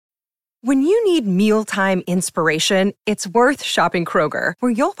When you need mealtime inspiration, it's worth shopping Kroger,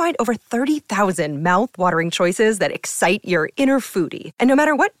 where you'll find over 30,000 mouth-watering choices that excite your inner foodie. And no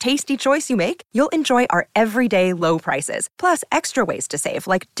matter what tasty choice you make, you'll enjoy our everyday low prices, plus extra ways to save,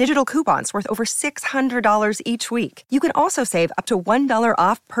 like digital coupons worth over $600 each week. You can also save up to $1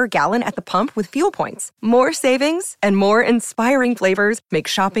 off per gallon at the pump with fuel points. More savings and more inspiring flavors make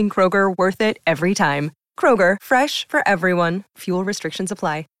shopping Kroger worth it every time. Kroger, fresh for everyone. Fuel restrictions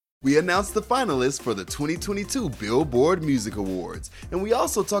apply. We announced the finalists for the 2022 Billboard Music Awards, and we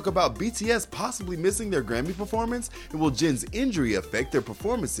also talk about BTS possibly missing their Grammy performance, and will Jin's injury affect their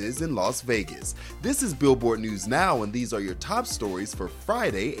performances in Las Vegas? This is Billboard News Now, and these are your top stories for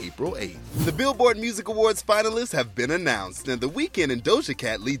Friday, April 8th. The Billboard Music Awards finalists have been announced, and The Weeknd and Doja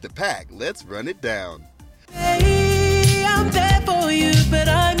Cat lead the pack. Let's run it down. Hey, I'm there for you, but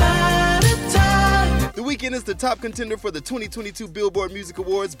I'm out of time. The Weeknd is the top contender for the 2022 Billboard Music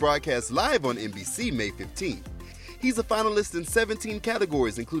Awards, broadcast live on NBC May 15th. He's a finalist in 17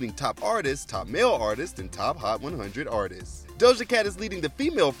 categories, including Top Artist, Top Male Artist, and Top Hot 100 Artists. Doja Cat is leading the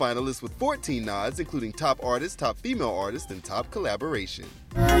female finalists with 14 nods, including Top Artist, Top Female Artist, and Top Collaboration.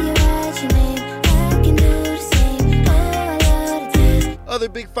 Other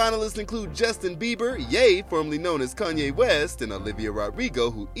big finalists include Justin Bieber, Ye, formerly known as Kanye West, and Olivia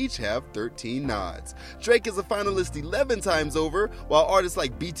Rodrigo, who each have 13 nods. Drake is a finalist 11 times over, while artists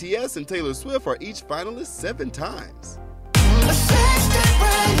like BTS and Taylor Swift are each finalists 7 times.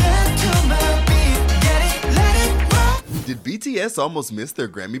 Did BTS almost miss their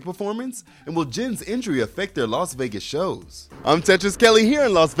Grammy performance? And will Jin's injury affect their Las Vegas shows? I'm Tetris Kelly here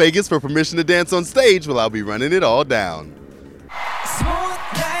in Las Vegas for permission to dance on stage, while I'll be running it all down.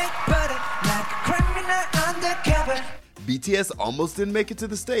 BTS almost didn't make it to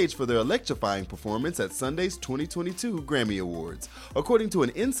the stage for their electrifying performance at Sunday's 2022 Grammy Awards. According to an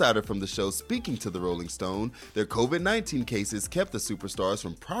insider from the show speaking to the Rolling Stone, their COVID-19 cases kept the superstars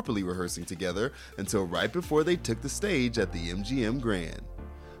from properly rehearsing together until right before they took the stage at the MGM Grand.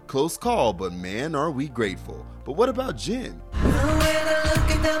 Close call, but man, are we grateful. But what about Jin?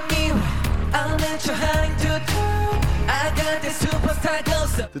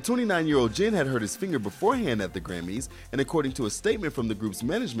 The 29-year-old Jin had hurt his finger beforehand at the Grammys, and according to a statement from the group's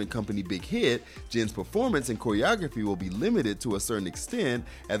management company Big Hit, Jin's performance and choreography will be limited to a certain extent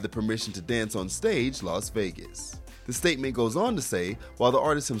at the Permission to Dance on Stage Las Vegas. The statement goes on to say, while the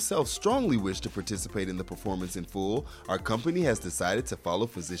artist himself strongly wished to participate in the performance in full, our company has decided to follow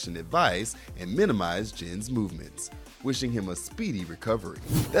physician advice and minimize Jin's movements. Wishing him a speedy recovery.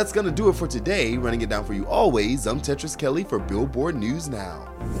 That's gonna do it for today. Running it down for you always, I'm Tetris Kelly for Billboard News Now.